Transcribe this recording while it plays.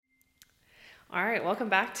All right, welcome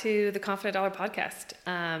back to the Confident Dollar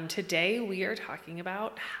Podcast. Today we are talking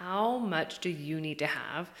about how much do you need to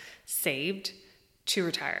have saved to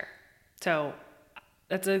retire. So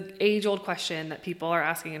that's an age-old question that people are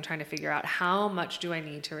asking and trying to figure out, how much do I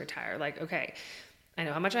need to retire? Like, okay, I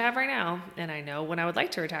know how much I have right now and I know when I would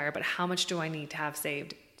like to retire, but how much do I need to have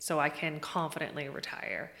saved so I can confidently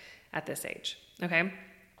retire at this age? Okay.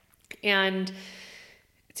 And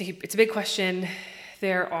it's a big question.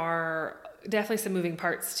 There are definitely some moving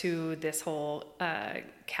parts to this whole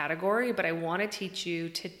category, but I want to teach you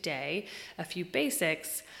today a few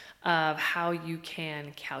basics of how you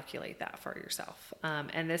can calculate that for yourself.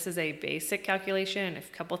 And this is a basic calculation, a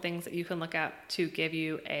couple things that you can look at to give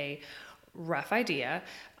you a rough idea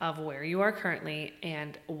of where you are currently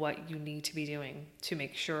and what you need to be doing to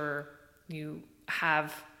make sure you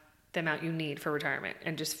have the amount you need for retirement,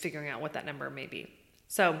 and just figuring out what that number may be.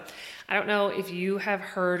 So I don't know if you have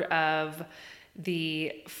heard of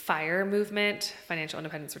the FIRE movement, Financial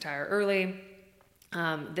Independence Retire Early.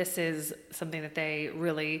 This is something that they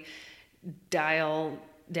really dial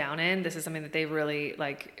down in. This is something that they really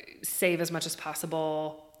save as much as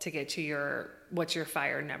possible to get to what's your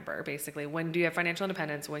FIRE number, basically. When do you have financial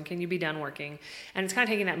independence? When can you be done working? And it's kind of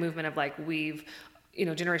taking that movement of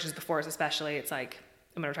generations before us especially, it's like,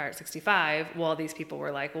 I'm going to retire at 65. Well, these people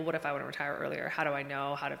were like, well, what if I want to retire earlier? How do I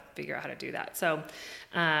know how to figure out how to do that? So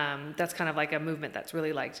that's kind of like a movement that's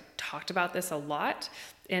really talked about this a lot.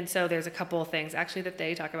 And so there's a couple of things actually that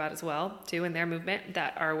they talk about as well too in their movement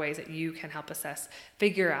that are ways that you can help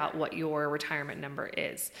figure out what your retirement number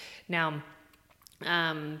is. Now,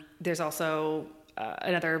 there's also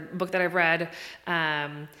another book that I've read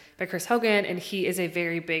by Chris Hogan, and he is a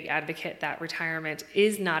very big advocate that retirement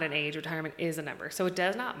is not an age, retirement is a number. So it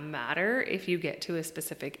does not matter if you get to a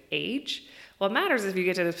specific age. What matters is if you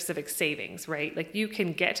get to the specific savings, right? Like you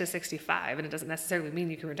can get to 65 and it doesn't necessarily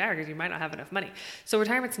mean you can retire because you might not have enough money. So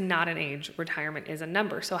retirement's not an age, retirement is a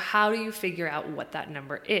number. So how do you figure out what that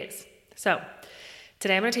number is? So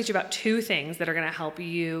today I'm going to teach you about two things that are going to help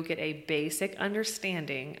you get a basic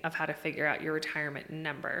understanding of how to figure out your retirement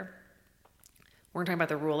number. We're going to talk about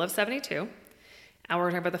the rule of 72, and we're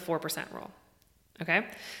going to talk about the 4% rule. Okay?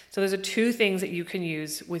 So those are two things that you can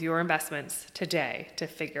use with your investments today to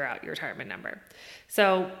figure out your retirement number.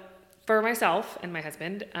 So for myself and my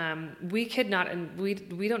husband, we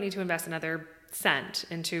don't need to invest another cent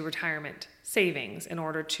into retirement savings in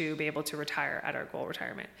order to be able to retire at our goal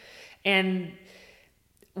retirement. And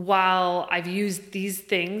while I've used these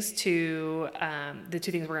things the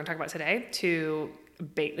two things we're going to talk about today to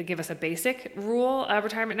give us a basic rule of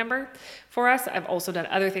retirement number for us, I've also done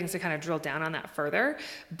other things to kind of drill down on that further.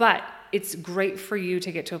 But it's great for you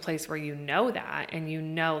to get to a place where you know that and you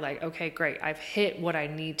know okay, great, I've hit what I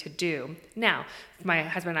need to do. Now, my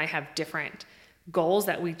husband and I have different goals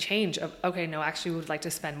that we change of, okay, no, actually we would like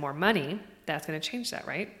to spend more money. That's going to change that,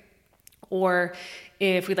 right? Or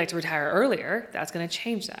if we'd like to retire earlier, that's going to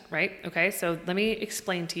change that, right? Okay, so let me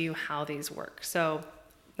explain to you how these work. So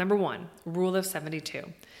number one, rule of 72.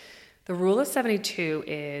 The rule of 72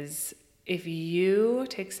 is if you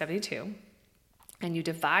take 72 and you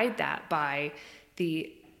divide that by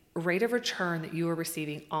the rate of return that you are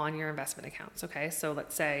receiving on your investment accounts. Okay, so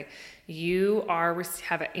let's say you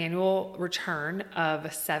have an annual return of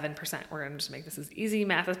 7%. We're going to just make this as easy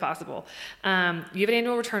math as possible. You have an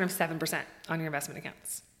annual return of 7% on your investment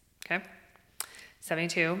accounts. Okay,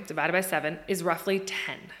 72 divided by 7 is roughly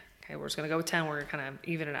 10. Okay, we're just going to go with 10. We're going to kind of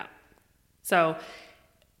even it out. So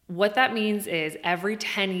what that means is every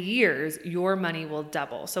 10 years, your money will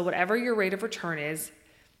double. So whatever your rate of return is,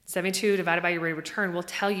 72 divided by your rate of return will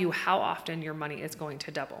tell you how often your money is going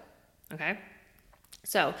to double. Okay?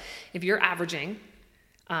 So if you're averaging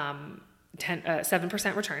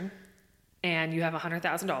 7% return and you have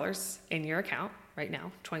 $100,000 in your account right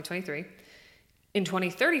now, 2023, in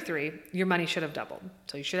 2033, your money should have doubled.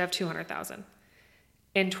 So you should have $200,000.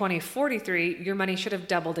 In 2043, your money should have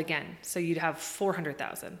doubled again. So you'd have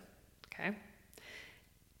 $400,000. Okay?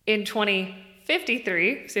 In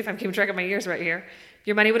 2053, see if I'm keeping track of my years right here,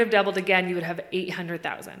 your money would have doubled again. You would have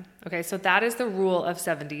 $800,000. Okay, so that is the rule of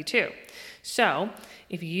 72. So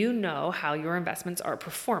if you know how your investments are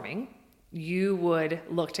performing, you would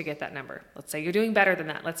look to get that number. Let's say you're doing better than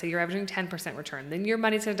that. Let's say you're averaging 10% return. Then your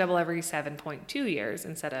money's going to double every 7.2 years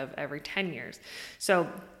instead of every 10 years. So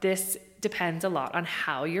this depends a lot on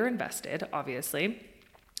how you're invested, obviously,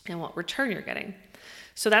 and what return you're getting.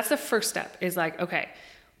 So that's the first step is okay,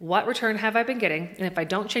 what return have I been getting? And if I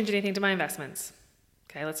don't change anything to my investments,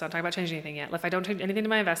 Okay, let's not talk about changing anything yet. If I don't change anything to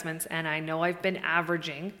my investments and I know I've been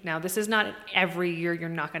averaging, now this is not every year you're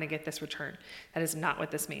not going to get this return. That is not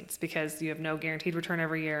what this means, because you have no guaranteed return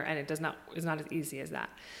every year, and is not as easy as that.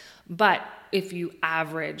 But if you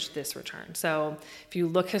average this return, so if you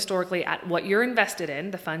look historically at what you're invested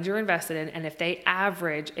in, the funds you're invested in, and if they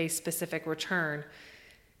average a specific return,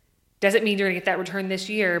 doesn't mean you're gonna get that return this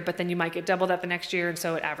year, but then you might get double that the next year, and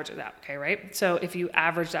so it averages out, okay, right? So if you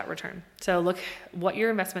average that return. So look what your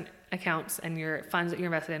investment accounts and your funds that you're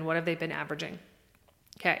invested in, what have they been averaging?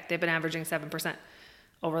 Okay, they've been averaging 7%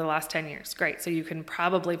 over the last 10 years. Great, so you can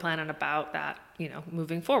probably plan on about that,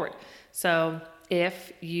 moving forward. So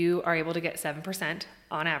if you are able to get 7%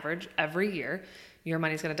 on average every year, your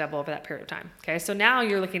money's gonna double over that period of time, okay? So now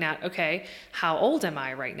you're looking at, okay, how old am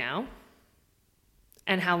I right now?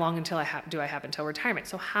 And how long until do I have until retirement?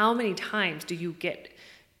 So how many times does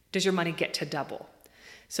your money get to double?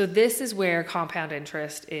 So this is where compound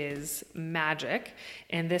interest is magic.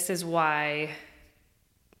 And this is why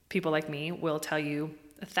people like me will tell you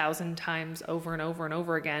 1,000 times over and over and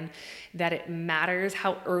over again that it matters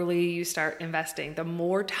how early you start investing. The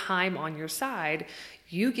more time on your side,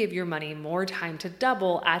 you give your money more time to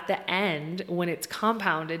double at the end when it's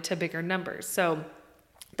compounded to bigger numbers. So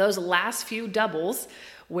those last few doubles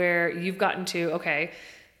where you've gotten to, okay,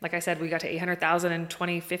 like I said, we got to 800,000 in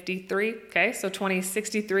 2053. Okay. So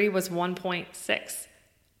 2063 was 1.6,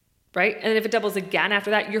 right? And if it doubles again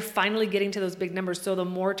after that, you're finally getting to those big numbers. So the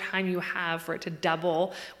more time you have for it to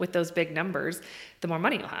double with those big numbers, the more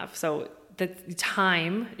money you'll have. So the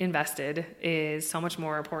time invested is so much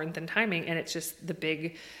more important than timing. And it's just the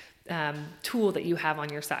big tool that you have on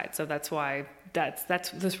your side. So that's why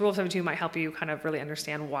this rule of 72 might help you kind of really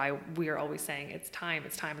understand why we are always saying it's time,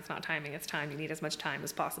 it's not timing, it's time. You need as much time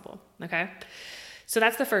as possible. Okay. So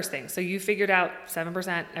that's the first thing. So you figured out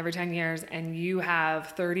 7% every 10 years and you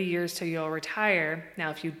have 30 years till you'll retire. Now,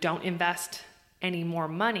 if you don't invest any more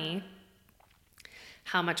money,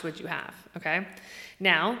 how much would you have? Okay.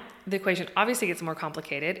 Now, the equation obviously gets more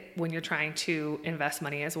complicated when you're trying to invest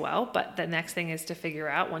money as well. But the next thing is to figure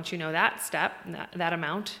out, once you know that step, that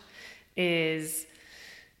amount is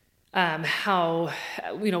how,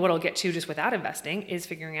 what it'll get to just without investing is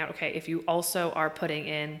figuring out, okay, if you also are putting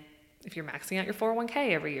in, if you're maxing out your 401k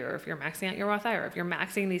every year, or if you're maxing out your Roth IRA, if you're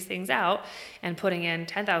maxing these things out and putting in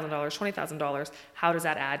 $10,000, $20,000, how does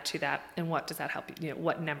that add to that? And what does that help you,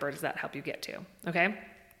 what number does that help you get to? Okay.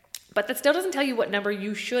 But that still doesn't tell you what number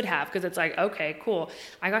you should have, because it's like, okay, cool.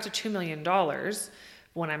 I got to $2 million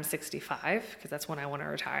when I'm 65, because that's when I want to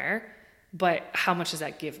retire. But how much does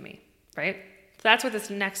that give me? Right? So that's where this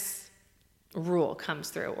next rule comes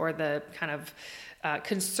through, or the kind of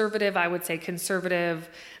conservative, I would say conservative,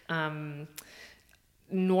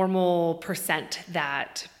 normal percent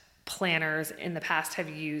that planners in the past have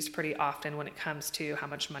used pretty often when it comes to how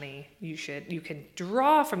much money you can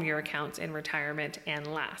draw from your accounts in retirement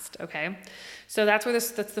and last. Okay. So that's where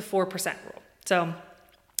that's the 4% rule. So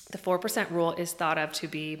the 4% rule is thought of to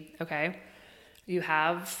be, okay, you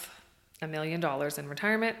have $1 million in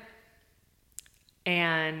retirement,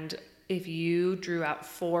 and if you drew out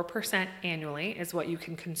 4% annually is what you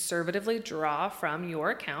can conservatively draw from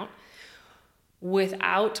your account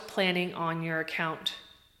without planning on your account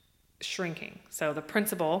shrinking. So the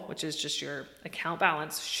principal, which is just your account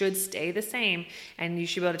balance, should stay the same, and you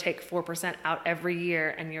should be able to take 4% out every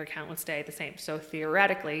year and your account would stay the same. So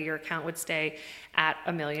theoretically, your account would stay at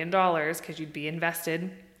 $1 million because you'd be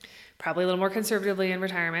invested probably a little more conservatively in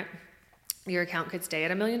retirement. Your account could stay at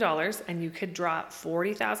 $1 million and you could draw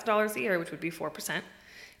 $40,000 a year, which would be 4%,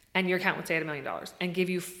 and your account would stay at $1 million and give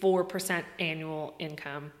you 4% annual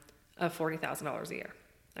income of $40,000 a year.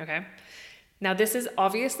 Okay. Now, this is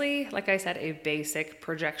obviously, like I said, a basic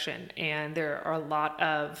projection, and there are a lot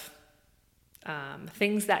of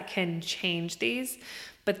things that can change these,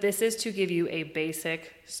 but this is to give you a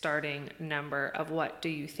basic starting number of what do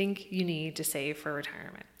you think you need to save for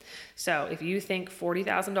retirement. So if you think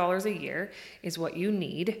 $40,000 a year is what you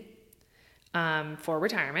need for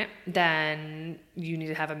retirement, then you need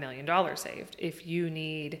to have $1 million saved. If you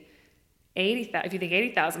think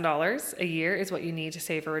 $80,000 a year is what you need to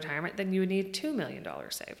save for retirement, then you would need $2 million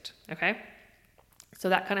saved. Okay. So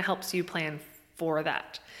that kind of helps you plan for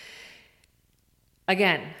that.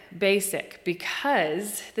 Again, basic,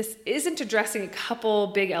 because this isn't addressing a couple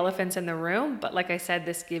big elephants in the room, but like I said,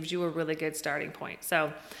 this gives you a really good starting point.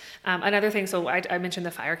 So another thing, so I mentioned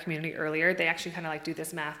the FIRE community earlier. They actually kind of like do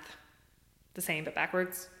this math the same, but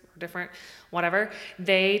backwards. Different, whatever.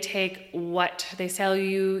 They take what they tell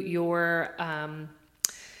you your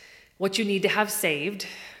what you need to have saved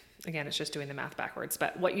again, it's just doing the math backwards.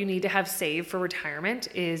 But what you need to have saved for retirement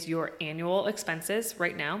is your annual expenses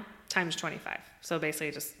right now times 25. So basically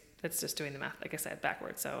it's just doing the math, like I said,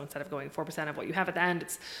 backwards. So instead of going 4% of what you have at the end,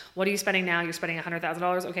 it's what are you spending now? You're spending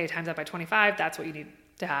 $100,000. Okay, times that by 25. That's what you need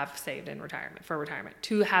to have saved in retirement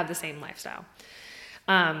to have the same lifestyle.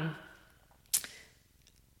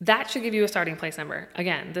 That should give you a starting place number.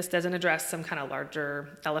 Again, this doesn't address some kind of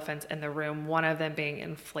larger elephants in the room, one of them being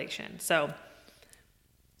inflation. So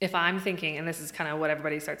if I'm thinking, and this is kind of what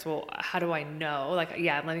everybody starts, well, how do I know? Like,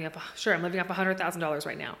 yeah, I'm living up $100,000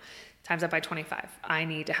 right now, times that by 25. I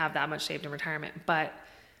need to have that much saved in retirement, but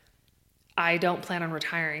I don't plan on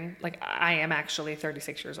retiring. Like, I am actually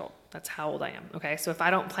 36 years old. That's how old I am. Okay. So if I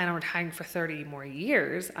don't plan on retiring for 30 more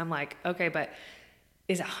years, I'm like, okay, but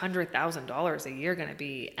is $100,000 a year going to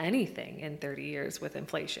be anything in 30 years with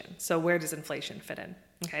inflation? So where does inflation fit in?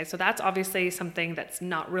 Okay. So that's obviously something that's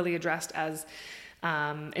not really addressed as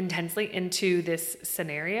intensely into this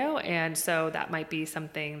scenario. And so that might be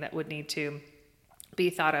something that would need to be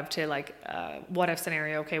thought of to like, what if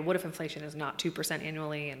scenario? Okay. What if inflation is not 2%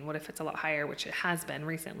 annually? And what if it's a lot higher, which it has been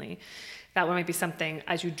recently? That might be something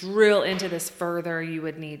as you drill into this further, you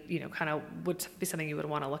would need, would be something you would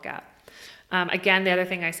want to look at. Again, the other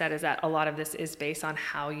thing I said is that a lot of this is based on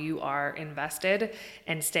how you are invested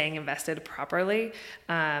and staying invested properly.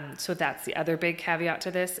 So that's the other big caveat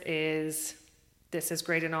to this is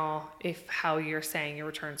great and all if how you're saying your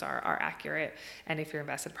returns are accurate and if you're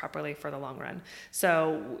invested properly for the long run.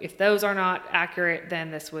 So if those are not accurate,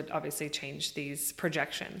 then this would obviously change these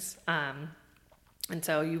projections. And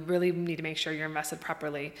so you really need to make sure you're invested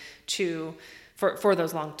properly for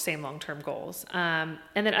those long-term goals. And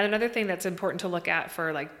then another thing that's important to look at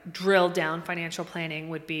for like drill down financial planning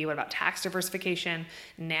would be, what about tax diversification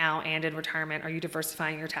now and in retirement? Are you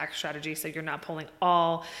diversifying your tax strategy so you're not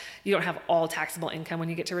you don't have all taxable income when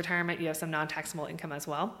you get to retirement? You have some non-taxable income as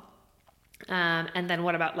well. And then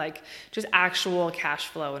what about like just actual cash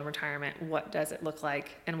flow in retirement? What does it look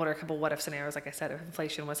like? And what are a couple what if scenarios? Like I said, if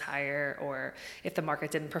inflation was higher or if the market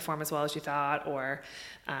didn't perform as well as you thought, or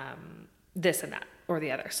this and that or the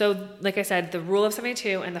other. So like I said, the rule of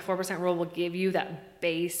 72 and the 4% rule will give you that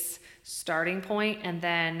base starting point. And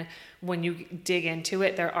then when you dig into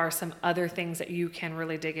it, there are some other things that you can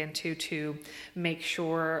really dig into to make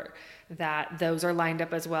sure that those are lined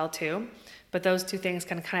up as well too. But those two things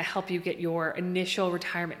can kind of help you get your initial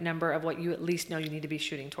retirement number of what you at least know you need to be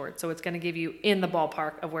shooting towards. So it's going to give you in the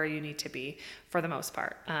ballpark of where you need to be for the most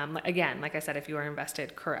part. Again, like I said, if you are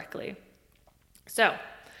invested correctly. So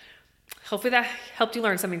hopefully that helped you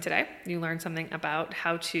learn something today. You learned something about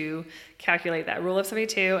how to calculate that rule of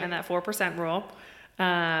 72 and that 4% rule,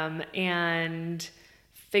 and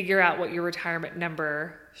figure out what your retirement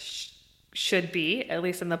number should be, at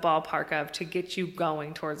least in the ballpark of, to get you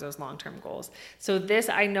going towards those long-term goals. So this,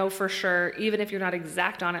 I know for sure, even if you're not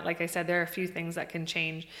exact on it, like I said, there are a few things that can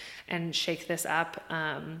change and shake this up.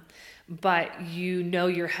 But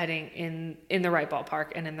you're heading in the right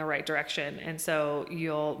ballpark and in the right direction. And so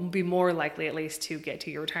you'll be more likely at least to get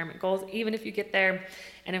to your retirement goals. Even if you get there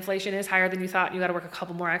and inflation is higher than you thought, you got to work a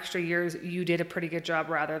couple more extra years, you did a pretty good job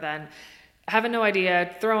rather than having no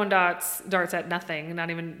idea, throwing darts at nothing, not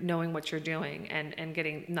even knowing what you're doing and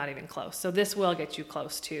getting not even close. So this will get you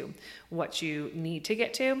close to what you need to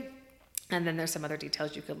get to. And then there's some other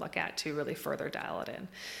details you could look at to really further dial it in.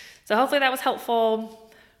 So hopefully that was helpful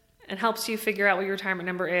and helps you figure out what your retirement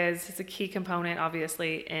number is. It's a key component,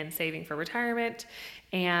 obviously, in saving for retirement.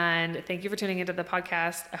 And thank you for tuning into the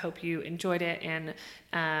podcast. I hope you enjoyed it. And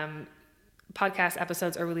podcast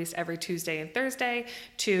episodes are released every Tuesday and Thursday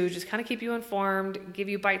to just kind of keep you informed, give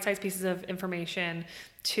you bite-sized pieces of information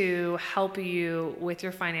to help you with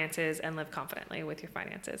your finances and live confidently with your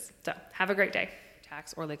finances. So have a great day,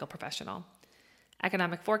 tax or legal professional.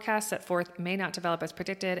 Economic forecasts set forth may not develop as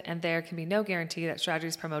predicted, and there can be no guarantee that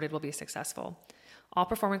strategies promoted will be successful. All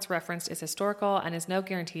performance referenced is historical and is no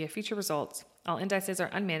guarantee of future results. All indices are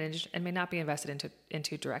unmanaged and may not be invested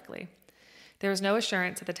into directly. There is no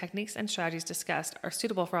assurance that the techniques and strategies discussed are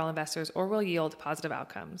suitable for all investors or will yield positive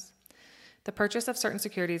outcomes. The purchase of certain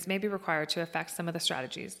securities may be required to affect some of the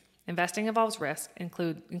strategies. Investing involves risk,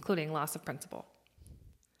 including loss of principal.